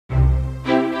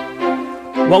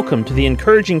Welcome to the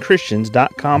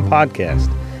EncouragingChristians.com podcast.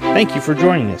 Thank you for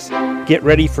joining us. Get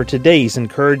ready for today's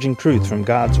encouraging truth from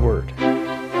God's Word.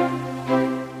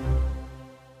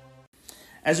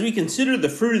 As we consider the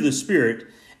fruit of the Spirit,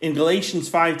 in Galatians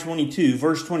 5:22,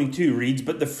 verse 22 reads,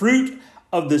 "But the fruit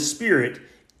of the Spirit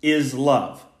is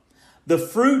love." The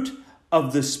fruit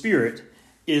of the Spirit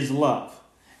is love.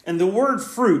 And the word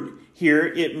fruit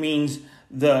here, it means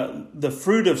the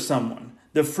fruit of someone,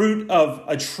 the fruit of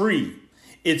a tree.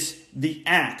 It's the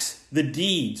acts, the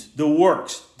deeds, the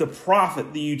works, the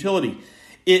profit, the utility.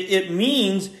 It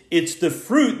means it's the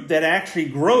fruit that actually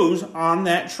grows on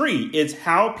that tree. It's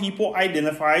how people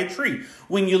identify a tree.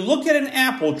 When you look at an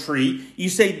apple tree, you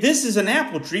say this is an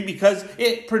apple tree because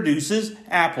it produces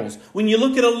apples. When you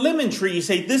look at a lemon tree, you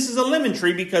say this is a lemon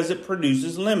tree because it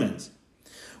produces lemons.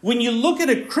 When you look at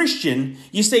a Christian,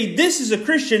 you say this is a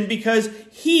Christian because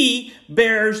he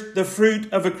bears the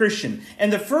fruit of a Christian.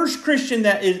 And the first Christian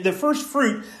that is the first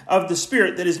fruit of the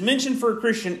Spirit that is mentioned for a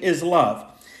Christian is love.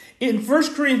 In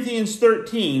 1 Corinthians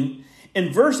 13,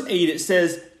 in verse 8, it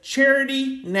says,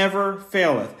 "Charity never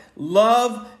faileth.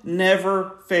 Love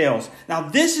never fails." Now,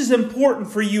 this is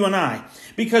important for you and I,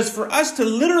 because for us to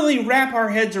literally wrap our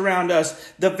heads around us,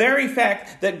 the very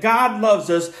fact that God loves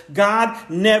us, God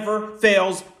never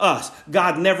fails us.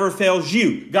 God never fails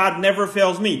you. God never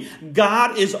fails me.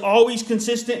 God is always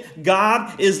consistent.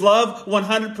 God is love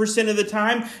 100% of the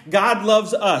time. God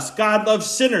loves us. God loves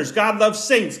sinners. God loves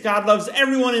saints. God loves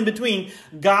everyone in between.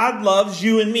 God loves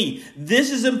you and me. This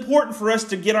is important for us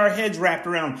to get our heads wrapped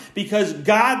around, because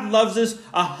God loves us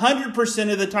 100%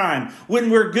 of the time. When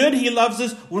we're good, He loves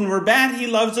us. When we're bad, He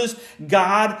loves us.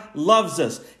 God loves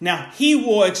us. Now, He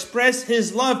will express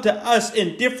His love to us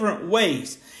in different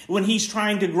ways when He's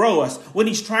trying to grow us, when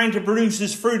He's trying to produce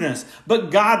His fruit in us. But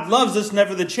God loves us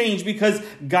never to change, because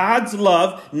God's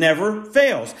love never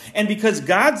fails. And because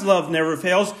God's love never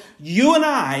fails, you and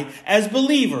I, as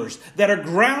believers that are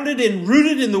grounded and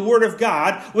rooted in the Word of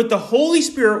God, with the Holy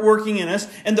Spirit working in us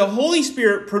and the Holy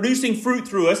Spirit producing fruit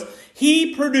through us,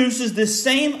 He produces this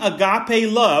same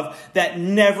agape love that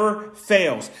never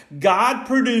fails. God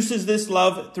produces this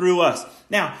love through us.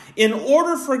 Now, in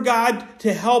order for God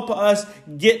to help us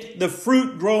get the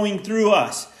fruit growing through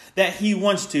us that He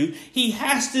wants to, He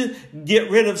has to get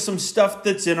rid of some stuff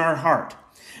that's in our heart.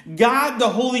 God, the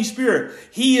Holy Spirit,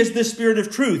 He is the Spirit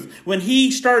of truth. When He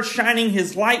starts shining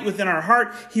His light within our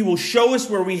heart, He will show us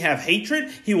where we have hatred.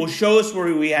 He will show us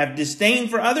where we have disdain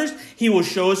for others. He will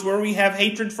show us where we have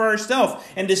hatred for ourselves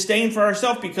and disdain for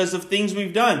ourselves because of things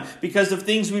we've done, because of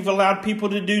things we've allowed people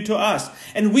to do to us.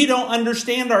 And we don't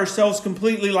understand ourselves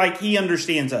completely like He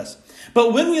understands us.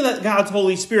 But when we let God's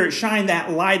Holy Spirit shine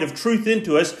that light of truth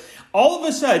into us, all of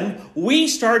a sudden, we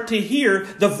start to hear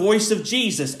the voice of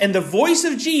Jesus. And the voice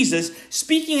of Jesus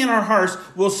speaking in our hearts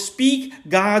will speak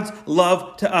God's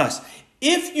love to us.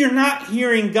 If you're not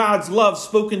hearing God's love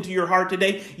spoken to your heart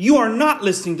today, you are not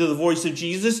listening to the voice of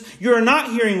Jesus. You are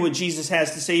not hearing what Jesus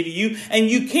has to say to you. And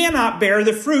you cannot bear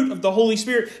the fruit of the Holy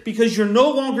Spirit, because you're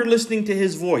no longer listening to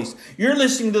His voice. You're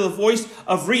listening to the voice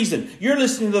of reason. You're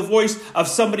listening to the voice of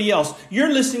somebody else.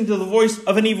 You're listening to the voice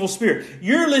of an evil spirit.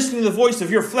 You're listening to the voice of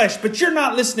your flesh, but you're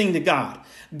not listening to God.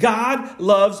 God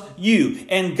loves you,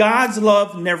 and God's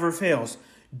love never fails.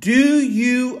 Do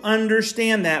you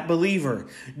understand that, believer?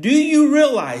 Do you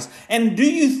realize and do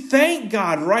you thank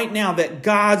God right now that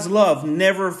God's love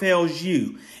never fails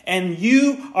you? And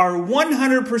you are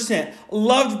 100%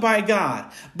 loved by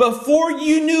God before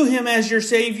you knew Him as your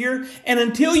Savior, and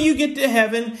until you get to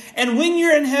heaven, and when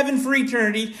you're in heaven for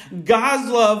eternity, God's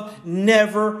love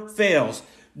never fails.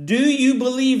 Do you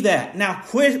believe that? Now,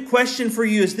 question for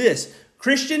you is this.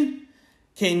 Christian,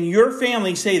 can your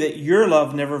family say that your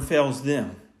love never fails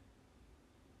them?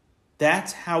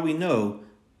 That's how we know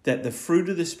that the fruit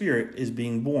of the Spirit is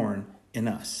being born in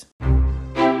us.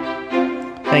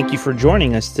 Thank you for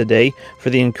joining us today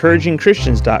for the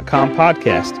EncouragingChristians.com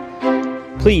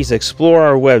podcast. Please explore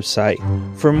our website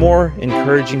for more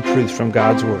encouraging truth from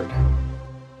God's Word.